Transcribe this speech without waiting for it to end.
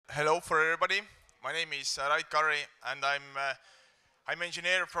Hello for everybody. My name is Rait Karri, and I'm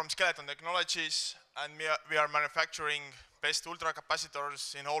engineer from Skeleton Technologies, and we are manufacturing best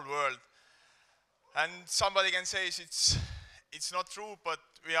ultracapacitors in whole world. And somebody can say it's not true, but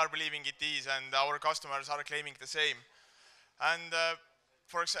we are believing it is, and our customers are claiming the same. And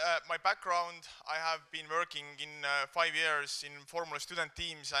my background, I have been working in 5 years in Formula student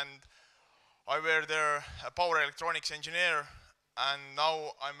teams, and I were there a power electronics engineer, and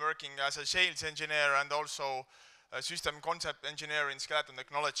now I'm working as a sales engineer and also a system concept engineer in Skeleton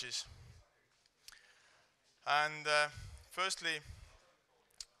Technologies. And firstly,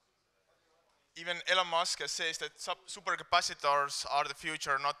 even Elon Musk says that supercapacitors are the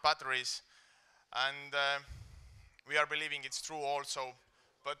future, not batteries. And we are believing it's true also.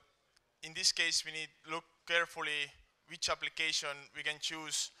 But in this case, we need to look carefully which application we can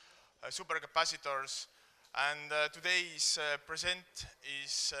choose supercapacitors. And today's present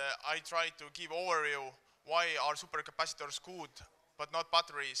is I try to give overview why are supercapacitors good, but not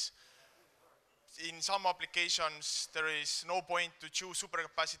batteries. In some applications, there is no point to choose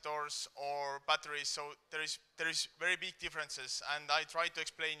supercapacitors or batteries, so there is very big differences, and I try to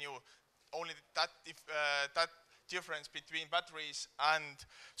explain you only that difference between batteries and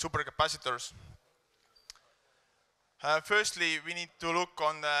supercapacitors. Firstly, we need to look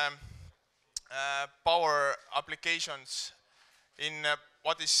on the power applications in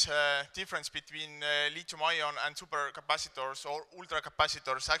what is difference between lithium-ion and supercapacitors or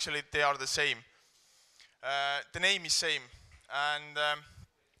ultracapacitors. Actually, they are the same. The name is same, and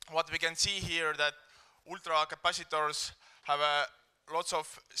what we can see here that ultracapacitors have lots of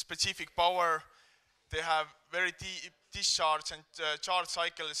specific power. They have very deep discharge and charge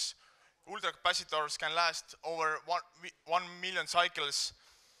cycles. Ultracapacitors can last over 1 million cycles,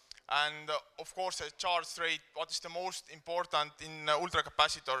 and of course the charge rate, what is the most important in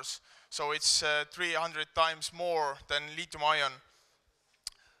ultracapacitors, so it's 300 times more than lithium-ion.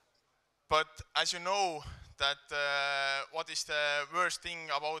 But as you know, that what is the worst thing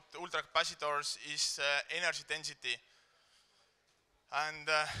about ultracapacitors is energy density. And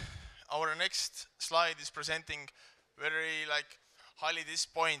our next slide is presenting very highly this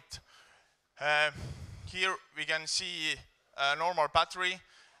point. Here we can see a normal battery.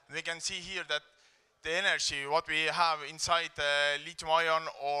 We can see here that the energy what we have inside the lithium-ion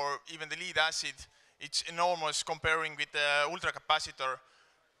or even the lead acid, it's enormous comparing with the ultracapacitor.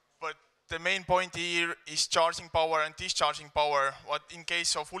 But the main point here is charging power and discharging power, what in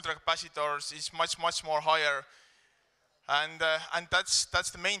case of ultracapacitors is much more higher. And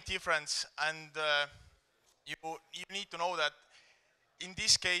that's the main difference. And you need to know that in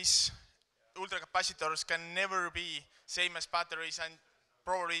this case, ultracapacitors can never be same as batteries, and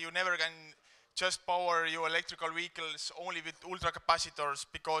probably you never can just power your electrical vehicles only with ultracapacitors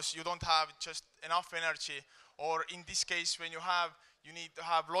because you don't have just enough energy. Or in this case, when you need to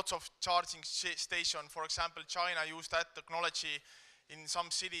have lots of charging stations. For example, China used that technology. In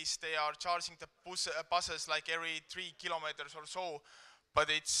some cities, they are charging the buses like every 3 kilometers or so, but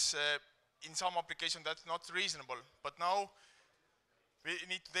it's in some applications that's not reasonable. But now we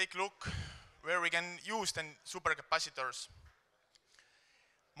need to take a look where we can use the supercapacitors.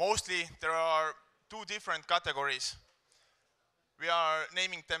 Mostly there are two different categories. We are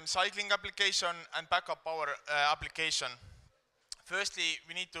naming them cycling application and backup power application. Firstly,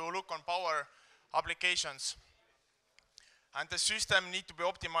 we need to look on power applications. And the system needs to be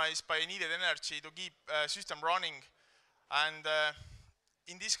optimized by needed energy to keep system running. And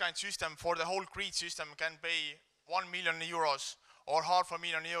in this kind of system, for the whole grid system can pay 1 million euros or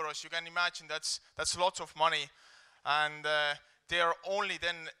 €500,000. You can imagine that's lots of money. And they are only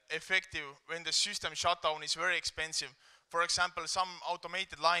then effective when the system shutdown is very expensive. For example, some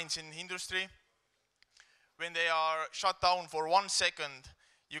automated lines in industry, when they are shut down for 1 second,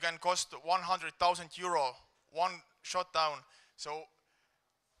 you can cost €100,000, one shutdown. So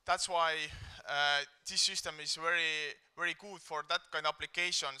that's why this system is very good for that kind of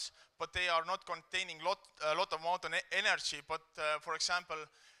applications, but they are not containing a lot of amount of energy. But for example,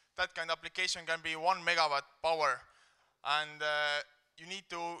 that kind of application can be 1 megawatt power. And you need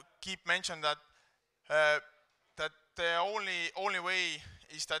to keep mention that that the only way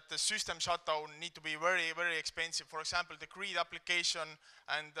is that the system shutdown need to be very expensive. For example, the grid application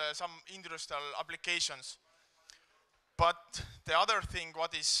and some industrial applications. But the other thing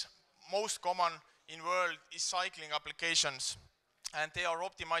what is most common in world is cycling applications, and they are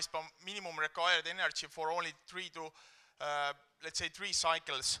optimized by minimum required energy for only 3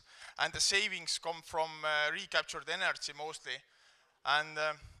 cycles, and the savings come from recaptured energy mostly. And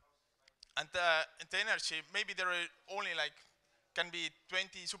the energy, maybe there are only like can be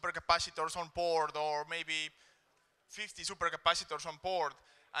 20 supercapacitors on board or maybe 50 supercapacitors on board,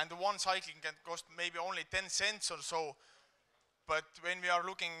 and the one cycling can cost maybe only 10 cents or so. But when we are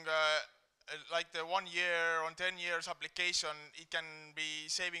looking like the 1 year on 10 years application, it can be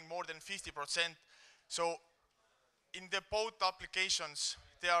saving more than 50%. So in the both applications,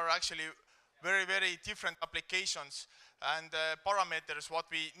 they are actually very, very different applications and parameters what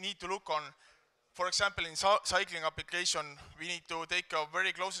we need to look on. For example, in cycling application, we need to take a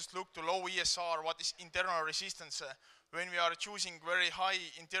very closest look to low ESR, what is internal resistance. When we are choosing very high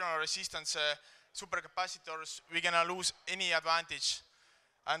internal resistance supercapacitors, we're gonna lose any advantage.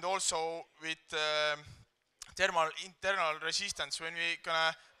 And also with thermal internal resistance, when we're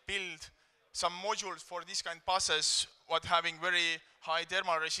gonna build some modules for this kind of buses, what having very high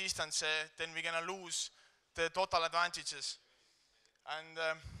thermal resistance, then we're gonna lose the total advantages. And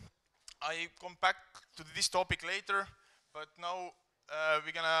I come back to this topic later, but now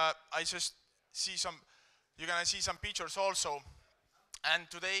I just see you're gonna see some pictures also. And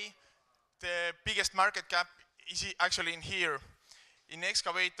today, the biggest market cap is actually in here. In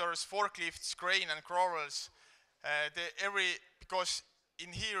excavators, forklifts, crane and crawlers, because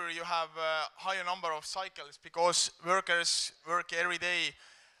in here you have a higher number of cycles because workers work every day,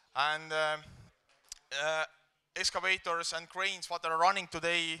 and excavators and cranes what are running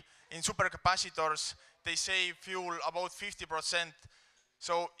today in supercapacitors, they save fuel about 50%.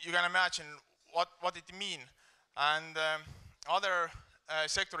 So you can imagine what it means. And other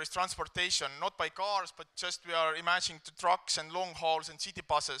sector is transportation, not by cars, but just we are imagining the trucks and long hauls and city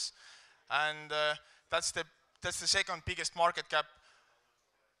buses. And that's the second biggest market cap.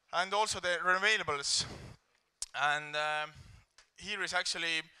 And also the renewables. And here is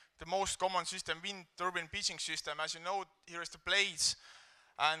actually the most common system, wind turbine pitching system. As you know, here is the blades,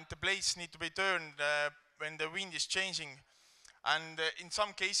 and the blades need to be turned when the wind is changing. And in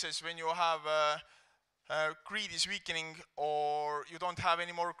some cases, when you have greed is weakening or you don't have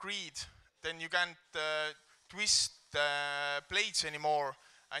any more greed, then you can't twist the blades anymore,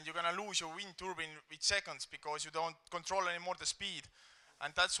 and you're gonna lose your wind turbine with seconds because you don't control anymore the speed.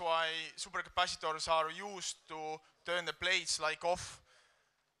 And that's why supercapacitors are used to turn the blades like off.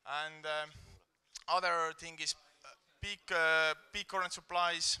 And other thing is peak current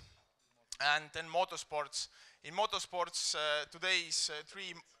supplies, and then motorsports. In motorsports, today's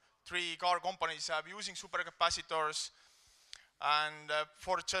three car companies have using supercapacitors and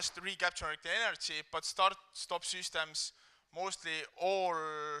for just recapturing the energy, but start-stop systems, mostly all,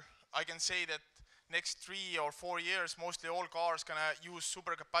 I can say that next 3 or 4 years, mostly all cars gonna use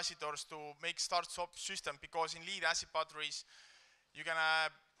supercapacitors to make start-stop system, because in lead acid batteries, you're gonna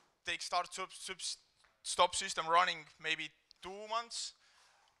take start-stop system running maybe 2 months.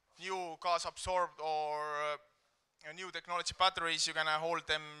 New gas absorbed or new technology batteries, you're gonna hold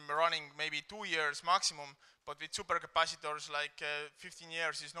them running maybe 2 years maximum, but with supercapacitors like 15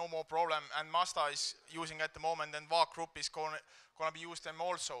 years is no more problem, and Mazda is using at the moment, and VAC Group is gonna be used them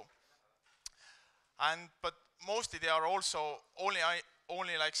also. But mostly they are also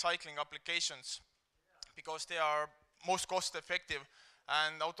only like cycling applications, because they are most cost effective,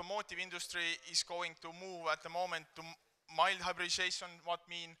 and automotive industry is going to move at the moment to mild hybridization. What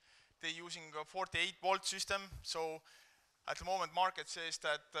mean they're using a 48-volt system. So at the moment market says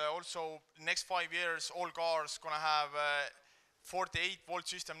that also next 5 years all cars gonna have a 48-volt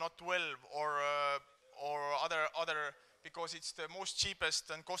system, not 12 or other, because it's the most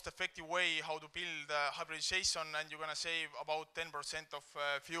cheapest and cost-effective way how to build hybridization, and you're gonna save about 10% of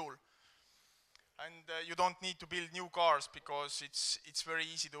fuel. And you don't need to build new cars because it's very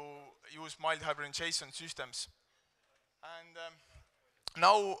easy to use mild hybridization systems. And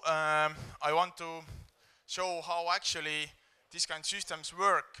now I want to show how actually these kind of systems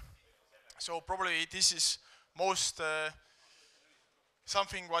work. So probably this is most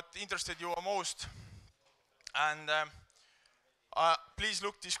something what interested you most. And please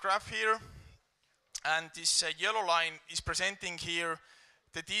look this graph here. And this yellow line is presenting here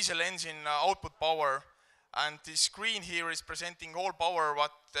the diesel engine output power. And this green here is presenting all power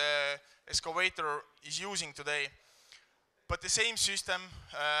what the excavator is using today. But the same system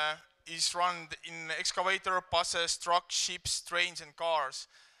is run in excavator, buses, trucks, ships, trains, and cars.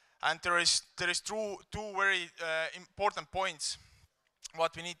 And there is two very important points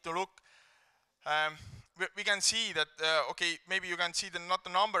what we need to look. We can see that, okay, maybe you can see not the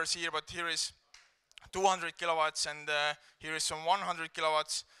numbers here, but here is 200 kilowatts and here is some 100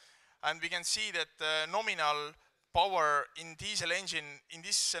 kilowatts. And we can see that nominal power in diesel engine in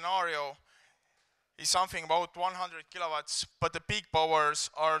this scenario is something about 100 kilowatts, but the peak powers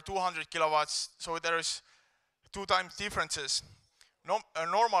are 200 kilowatts, so there is 2 times differences.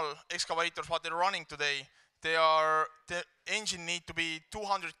 normal excavators, what they're running today, the engine need to be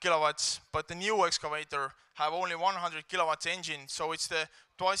 200 kilowatts, but the new excavator have only 100 kilowatts engine, so it's the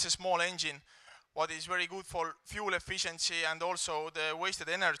twice as small engine, what is very good for fuel efficiency and also the wasted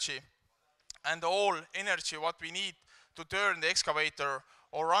energy. And all energy what we need to turn the excavator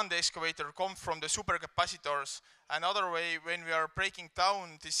or run the excavator comes from the supercapacitors. Another way, when we are breaking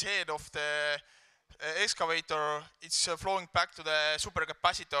down this head of the excavator, it's flowing back to the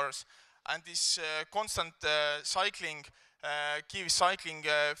supercapacitors, and this constant cycling gives cycling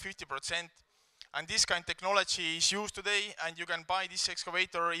 50%. And this kind of technology is used today, and you can buy this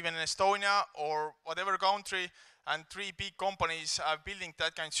excavator even in Estonia or whatever country, and 3 big companies are building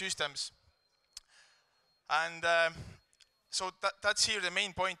that kind of systems. And so that's here the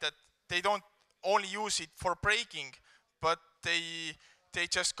main point, that they don't only use it for braking, but they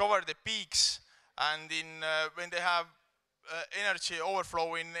just cover the peaks, and when they have energy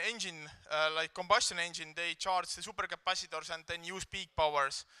overflow in engine, like combustion engine, they charge the supercapacitors and then use peak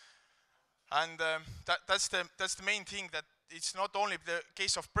powers. And that's the main thing, that it's not only the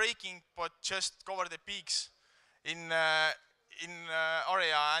case of braking, but just cover the peaks in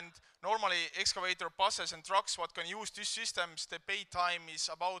area. And normally excavator buses and trucks what can use these systems, the pay time is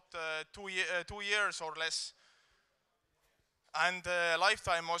about 2 years or less. And the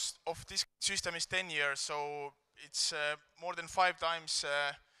lifetime of this system is 10 years, so it's more than 5 times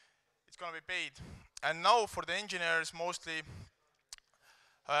it's going to be paid. And now for the engineers mostly,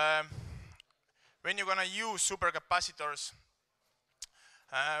 when you're going to use supercapacitors,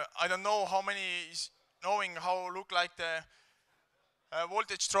 I don't know how many is knowing how look like the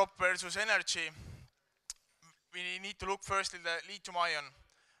voltage drop versus energy. We need to look firstly the lithium ion.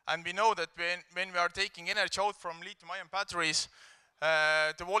 And we know that when we are taking energy out from lithium ion batteries,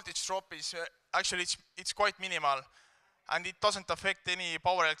 the voltage drop is actually it's quite minimal, and it doesn't affect any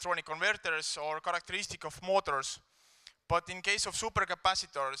power electronic converters or characteristic of motors. But in case of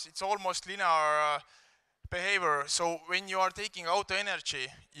supercapacitors, it's almost linear behavior. So when you are taking out the energy,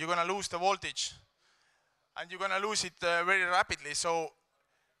 you're going to lose the voltage, and you're going to lose it very rapidly. So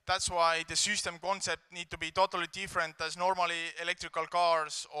that's why the system concept need to be totally different as normally electrical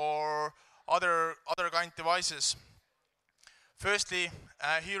cars or other kind of devices. Firstly,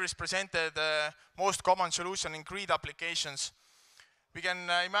 here is presented the most common solution in grid applications. We can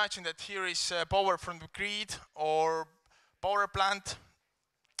imagine that here is power from the grid or power plant,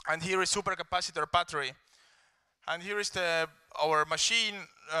 and here is supercapacitor battery. And here is our machine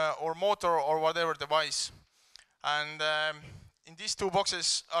or motor or whatever device. And in these 2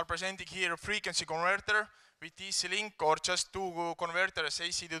 boxes are presenting here a frequency converter with DC link, or just 2 converters,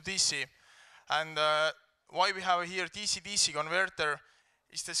 AC to DC. And why we have here DC-DC converter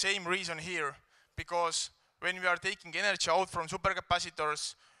is the same reason here, because when we are taking energy out from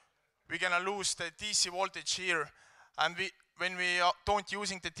supercapacitors, we're gonna lose the DC voltage here, and when we don't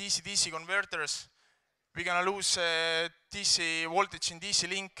using the DC-DC converters, we're gonna lose DC voltage in DC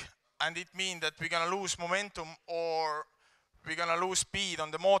link, and it means that we're gonna lose momentum or we're gonna lose speed on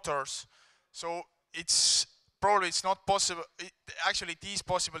the motors. So it's not possible. Actually, it is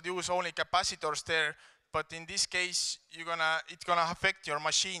possible to use only capacitors there, but in this case, it's gonna affect your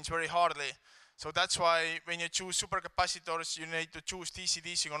machines very hardly. So that's why when you choose supercapacitors, you need to choose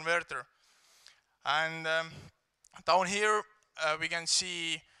DC-DC converter. And down here, we can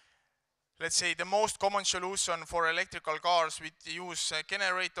see, let's say, the most common solution for electrical cars. We use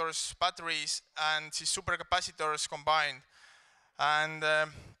generators, batteries, and these supercapacitors combined. And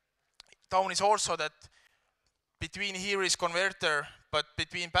down is also that between here is converter, but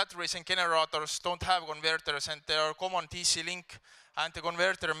between batteries and generators don't have converters, and there are common DC link, and the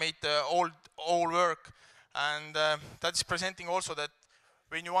converter made the all work. And that's presenting also that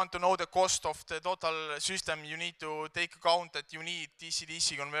when you want to know the cost of the total system, you need to take account that you need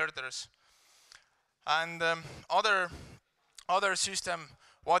DC-DC converters. And other system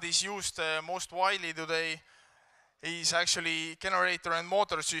what is used most widely today is actually generator and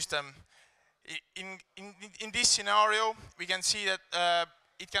motor system. In this scenario, we can see that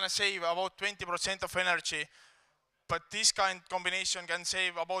it can save about 20% of energy, but this kind of combination can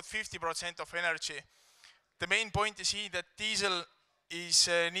save about 50% of energy. The main point is here that diesel is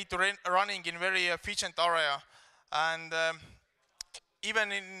need to running in very efficient area, and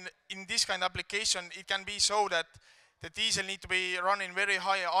even in this kind of application, it can be so that the diesel need to be running very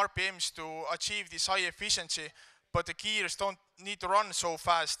high RPMs to achieve this high efficiency, but the gears don't need to run so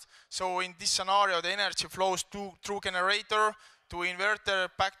fast. So in this scenario, the energy flows through generator, to inverter,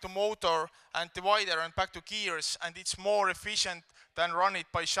 back to motor, and divider, and back to gears, and it's more efficient than run it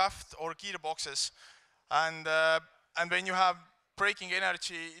by shaft or gearboxes. And when you have breaking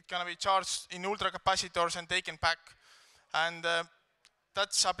energy, it can be charged in ultracapacitors and taken back. And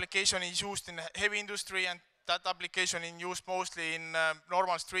that application is used in heavy industry, and that application is used mostly in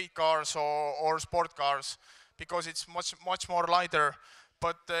normal street cars or sport cars because it's much more lighter.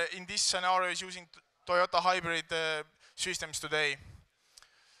 But in this scenario, is using Toyota hybrid systems today.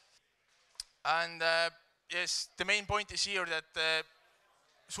 And yes, the main point is here that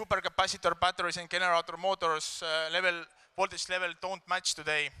supercapacitor batteries and generator motors voltage level don't match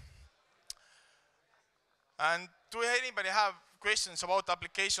today. And do anybody have questions about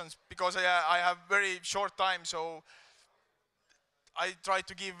applications? Because I have very short time, so I try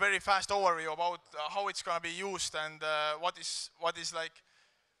to give very fast overview about how it's going to be used and what is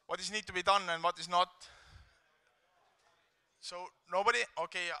need to be done and what is not. So nobody?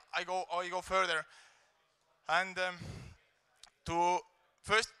 Okay, I go further. And to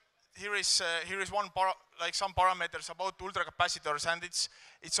first, here is some parameters about ultracapacitors, and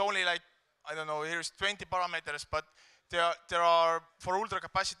it's only like, I don't know, here's 20 parameters, but there are for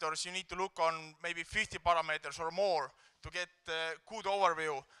ultracapacitors you need to look on maybe 50 parameters or more to get a good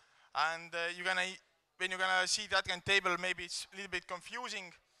overview. And when you're gonna see that kind of table, maybe it's a little bit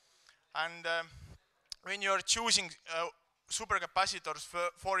confusing. And when you're choosing supercapacitors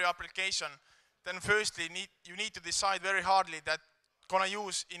for your application, then firstly you need to decide very hardly that gonna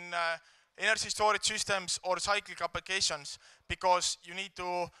use in energy storage systems or cyclic applications, because you need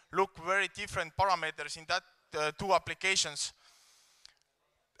to look very different parameters in that two applications.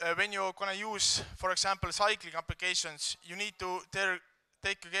 When you're gonna use, for example, cyclic applications, you need to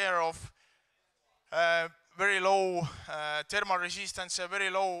take care of very low thermal resistance, very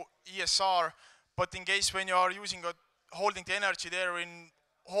low ESR, but in case when you are holding the energy there in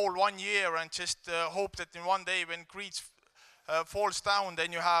whole 1 year and just hope that in one day when grid falls down,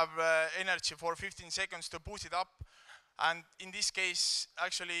 then you have energy for 15 seconds to boost it up. And in this case,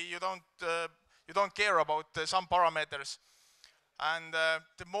 actually, you don't care about some parameters. And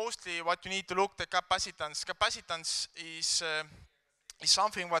mostly what you need to look the capacitance. Capacitance is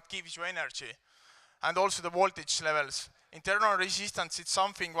something what gives you energy, and also the voltage levels. Internal resistance, it's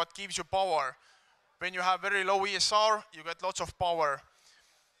something what gives you power. When you have very low ESR, you get lots of power.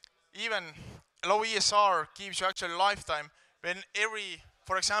 Even low ESR gives you actually lifetime.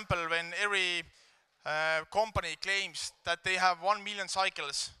 For example, when every company claims that they have 1 million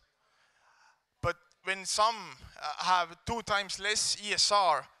cycles, but when some have 2 times less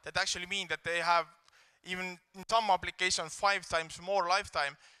ESR, that actually means that they have even in some applications 5 times more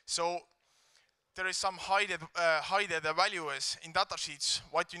lifetime. So there is some hidden values in datasheets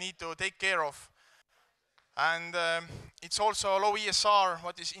what you need to take care of. And it's also low ESR.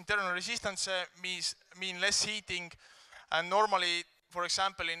 What is internal resistance mean less heating. And normally, for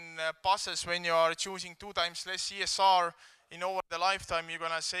example, in buses, when you are choosing 2 times less ESR, in over the lifetime, you're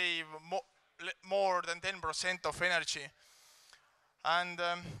gonna save more than 10% of energy. And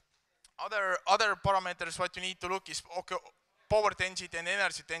other parameters what you need to look is power density and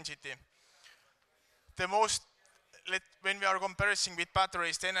energy density. When we are comparing with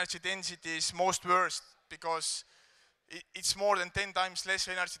batteries, the energy density is most worst because it's more than 10 times less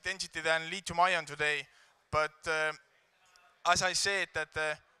energy density than lithium-ion today. But as I said,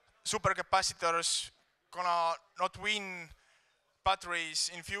 that supercapacitors gonna not win batteries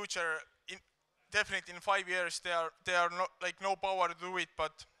in future. Definitely in 5 years, they are not like no power to do it,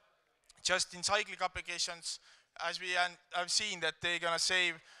 but just in cyclic applications, as we have seen that they're gonna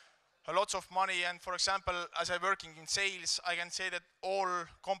save a lot of money. And for example, as I'm working in sales, I can say that all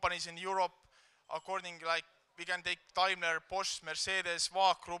companies in Europe, according like we can take Daimler, Bosch, Mercedes,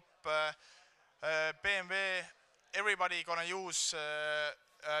 VAG Group, BMW, everybody gonna use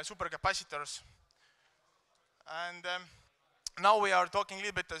supercapacitors. And now we are talking a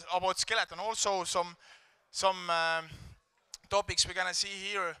little bit about skeleton. Also some topics we're gonna see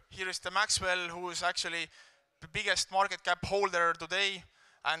here. Here is the Maxwell, who is actually the biggest market cap holder today.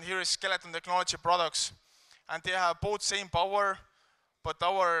 And here is Skeleton Technology products. And they have both same power, but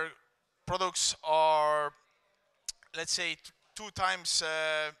our products are, let's say, 2 times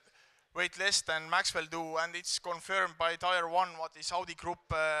weight less than Maxwell do, and it's confirmed by Tier 1, what is Audi Group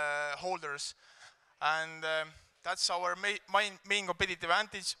holders. And that's our main competitive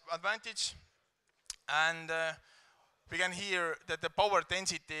advantage. And we can hear that the power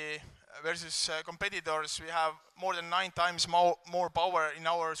density versus competitors, we have more than 9 times more power in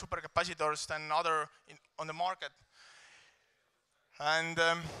our supercapacitors than other on the market. And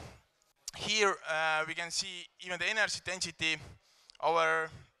here we can see even the energy density. Our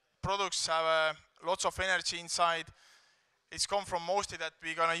products have lots of energy inside. It's come from mostly that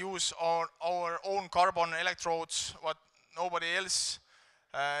we're gonna use our own carbon electrodes, what nobody else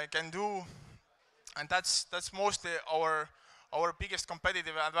can do, and that's mostly our biggest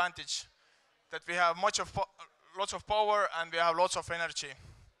competitive advantage, that we have lots of power and we have lots of energy.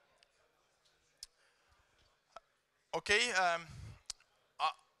 Okay,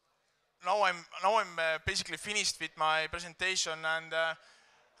 now I'm basically finished with my presentation, and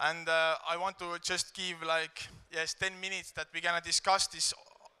I want to just give like 10 minutes that we're gonna discuss this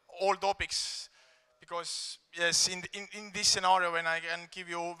all topics, because yes, in this scenario when I can give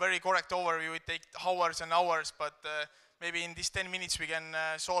you very correct overview, it takes hours and hours, but maybe in these 10 minutes we can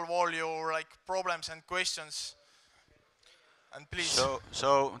solve all your like problems and questions. And please.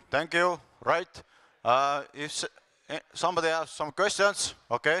 So thank you, Rait. If somebody has some questions,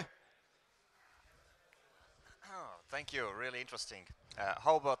 okay. Thank you, really interesting.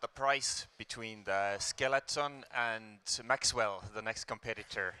 How about the price between the Skeleton and Maxwell, the next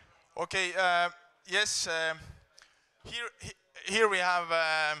competitor? Okay, yes, here we have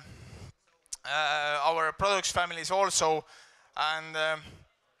our products families also, and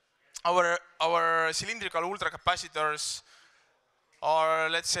our cylindrical ultracapacitors are,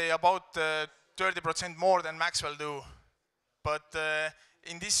 let's say, about 30% more than Maxwell do. But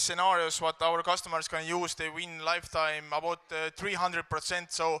in these scenarios, what our customers can use, they win lifetime about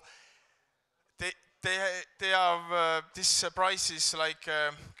 300%. So they have this price is like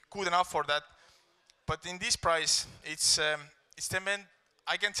good enough for that. But in this price, it's the main.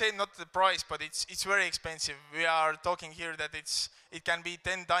 I can say not the price, but it's very expensive. We are talking here that it can be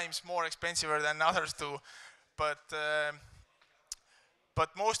 10 times more expensive than others do, but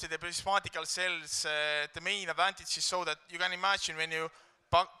mostly the prismatical cells, the main advantage is so that you can imagine when you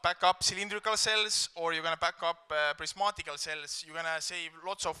back up cylindrical cells or you're going to back up prismatical cells, you're going to save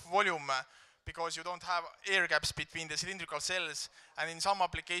lots of volume because you don't have air gaps between the cylindrical cells, and in some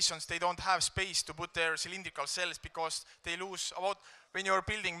applications they don't have space to put their cylindrical cells because they lose about, when you're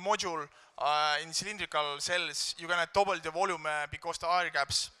building module in cylindrical cells, you're going to double the volume because the air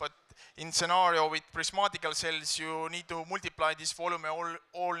gaps, but in scenario with prismatical cells, you need to multiply this volume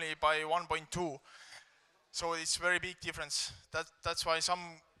only by 1.2. So it's very big difference. That's why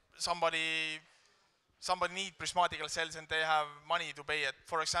somebody need prismatical cells and they have money to pay it.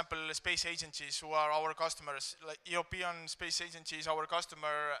 For example, space agencies who are our customers, like European Space Agency is our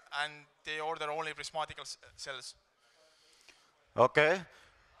customer and they order only prismatical cells. Okay,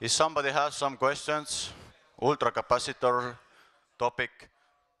 if somebody has some questions, ultracapacitor topic,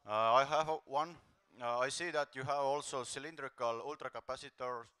 I have one. I see that you have also cylindrical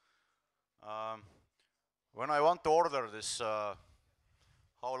ultracapacitors. When I want to order this, how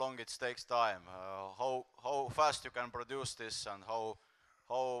long it takes time? How fast you can produce this, and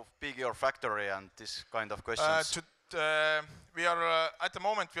how big your factory, and this kind of questions? We are at the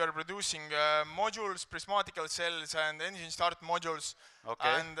moment we are producing modules, prismatical cells, and engine start modules. Okay.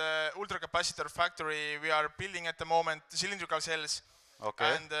 And ultracapacitor factory we are building at the moment cylindrical cells.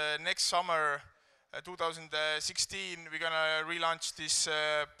 Okay. And next summer, 2016, we're gonna relaunch this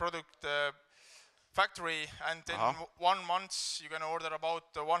product factory, and in 1 month you're gonna order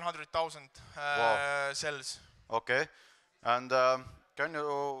about 100,000 cells. Okay, and can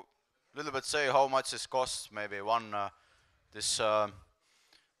you little bit say how much this costs? Maybe one this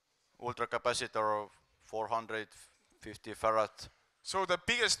ultracapacitor of 450 farad. So the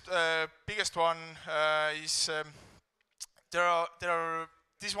biggest one is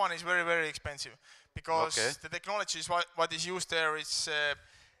this one is very expensive because the technology is what is used there. It's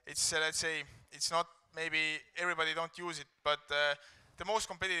let's say it's not, maybe everybody don't use it, but the most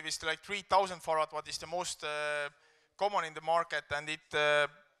competitive is like 3000 farad, what is the most common in the market, and it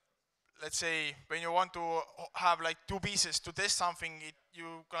let's say when you want to have like 2 pieces to test something,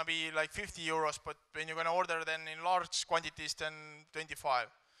 you're gonna be like 50 euros, but when you're gonna order then in large quantities, then 25.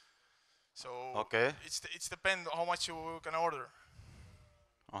 So it's depend how much you can order.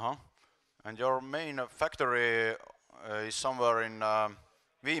 And your main factory is somewhere in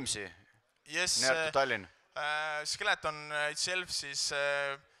Viimsi? Yes. Near to Tallinn? Skeleton itself is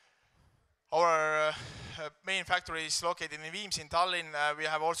our main factory is located in Viimsi in Tallinn. We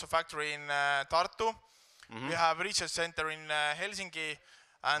have also factory in Tartu. We have research center in Helsinki,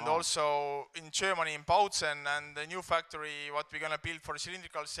 and also in Germany in Bautzen, and the new factory what we're gonna build for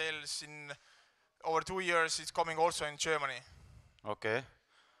cylindrical cells in over 2 years is coming also in Germany. Okay.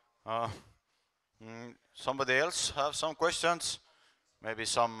 Somebody else have some questions? Maybe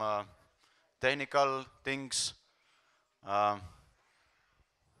some technical things?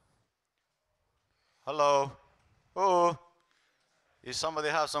 Hello? Oh, if somebody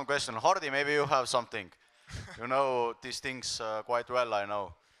has some question, Hardi, maybe you have something. You know these things quite well, I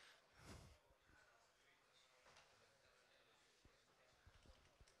know.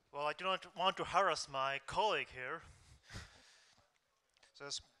 Well, I do not want to harass my colleague here.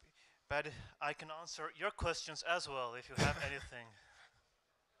 But I can answer your questions as well if you have anything.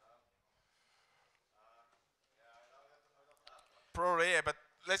 Probably, yeah, but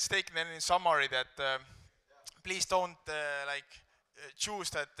let's take then in summary that please don't choose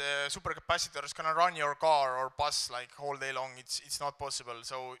that supercapacitor is gonna run your car or bus like whole day long. It's not possible.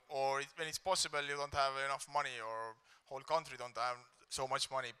 So when it's possible, you don't have enough money, or whole country don't have so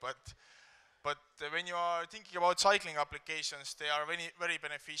much money. But when you are thinking about cycling applications, they are very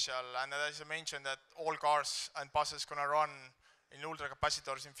beneficial. And as I mentioned, that all cars and buses gonna run in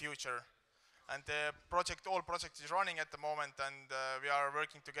ultracapacitors in future. And all project is running at the moment, and we are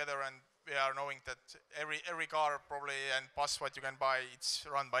working together, and we are knowing that every car probably and bus what you can buy, it's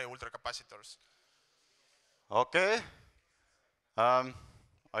run by ultracapacitors. Okay.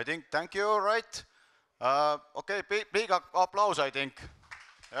 I think thank you, Rait. Okay, big applause, I think.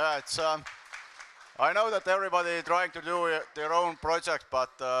 Yeah, it's. I know that everybody trying to do their own project,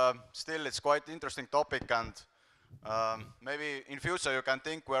 but still it's quite interesting topic, and maybe in future you can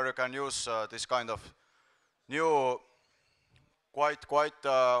think where you can use this kind of new, quite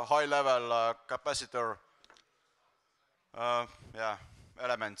high level capacitor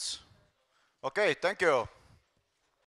elements. Okay, thank you.